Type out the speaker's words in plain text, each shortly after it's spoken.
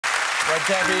Well,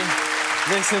 Debbie,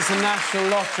 this is the National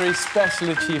Lottery Special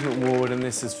Achievement Award, and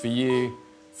this is for you,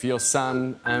 for your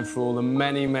son, and for all the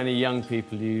many, many young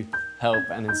people you help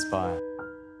and inspire.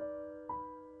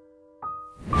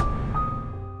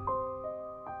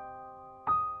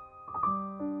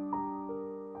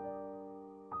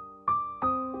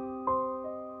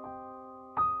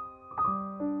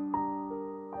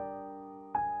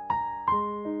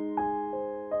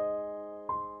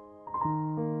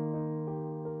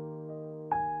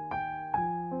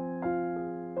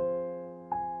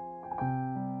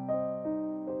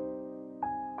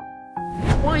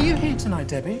 Why are you here tonight,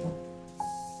 Debbie?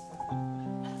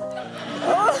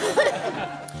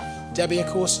 Debbie, of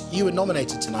course, you were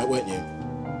nominated tonight, weren't you?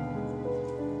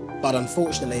 But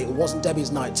unfortunately, it wasn't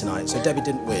Debbie's night tonight, so Debbie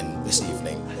didn't win this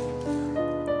evening.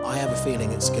 I have a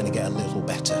feeling it's going to get a little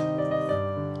better.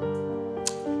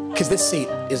 Because this seat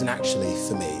isn't actually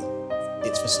for me.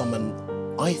 It's for someone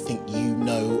I think you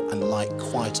know and like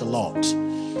quite a lot.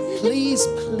 Please,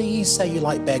 please say you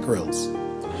like Bear Grylls.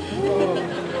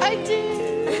 I do.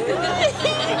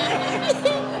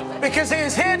 Because he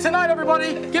is here tonight,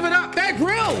 everybody. Give it up, Bear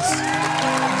Grylls.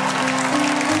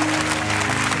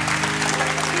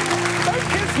 Don't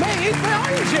kiss me, he's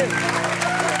behind you.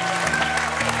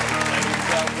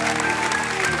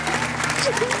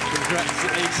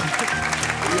 Congratulations.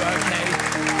 Are you okay?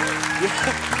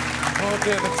 Oh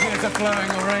dear, the tears are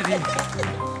flowing already.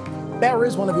 Bear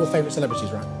is one of your favourite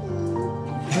celebrities, right?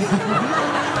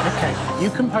 OK,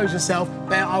 you compose yourself.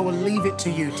 Bear, I will leave it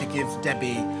to you to give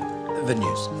Debbie the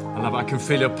news. I can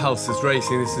feel your pulses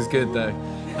racing. This is good, though.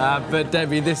 But,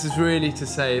 Debbie, this is really to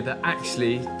say that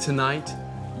actually, tonight,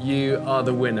 you are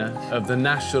the winner of the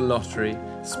National Lottery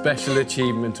Special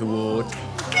Achievement Award.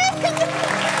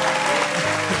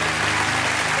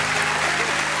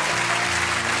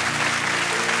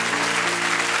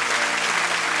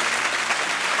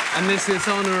 And this is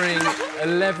honouring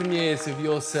 11 years of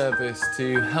your service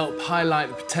to help highlight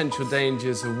the potential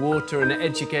dangers of water and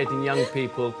educating young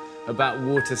people about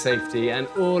water safety. And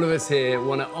all of us here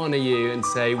want to honour you and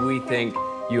say we think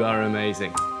you are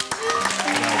amazing. Well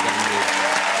done,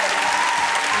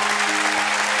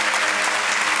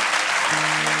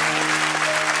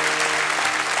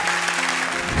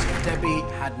 you. Debbie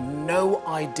had no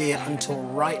idea until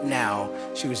right now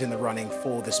she was in the running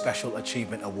for the Special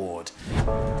Achievement Award.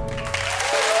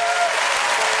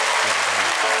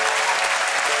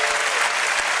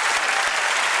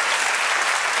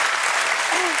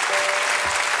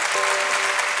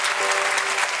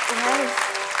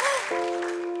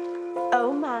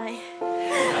 Oh my.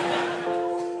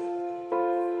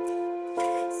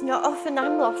 It's not often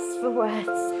I'm lost for words,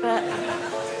 but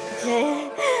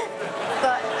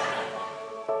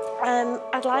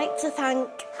I'd like to thank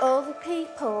all the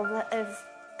people that have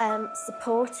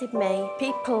supported me,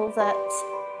 people that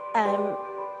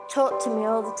talk to me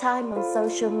all the time on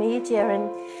social media,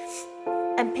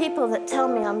 and people that tell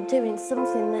me I'm doing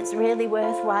something that's really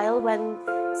worthwhile when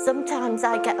sometimes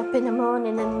I get up in the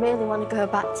morning and really want to go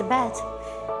back to bed,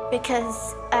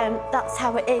 because that's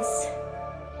how it is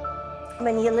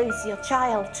when you lose your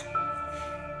child.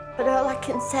 But all I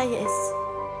can say is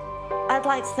I'd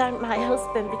like to thank my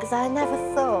husband, because I never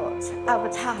thought I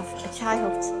would have a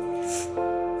child.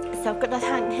 So I've got to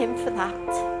thank him for that.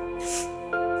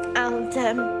 And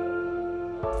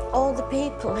all the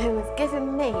people who have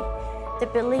given me the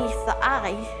belief that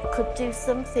I could do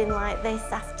something like this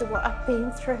after what I've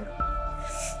been through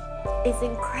is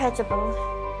incredible.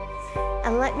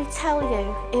 And let me tell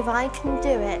you, if I can do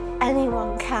it,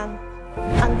 anyone can.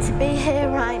 And to be here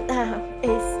right now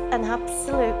is an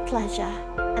absolute pleasure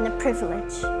and a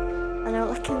privilege. And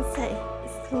all I can say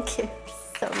is thank you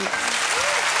so much.